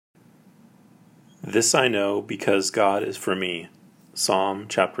This I know because God is for me. Psalm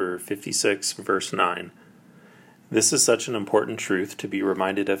chapter 56, verse 9. This is such an important truth to be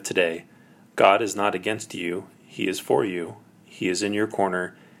reminded of today. God is not against you, He is for you. He is in your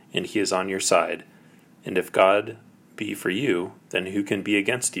corner, and He is on your side. And if God be for you, then who can be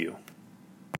against you?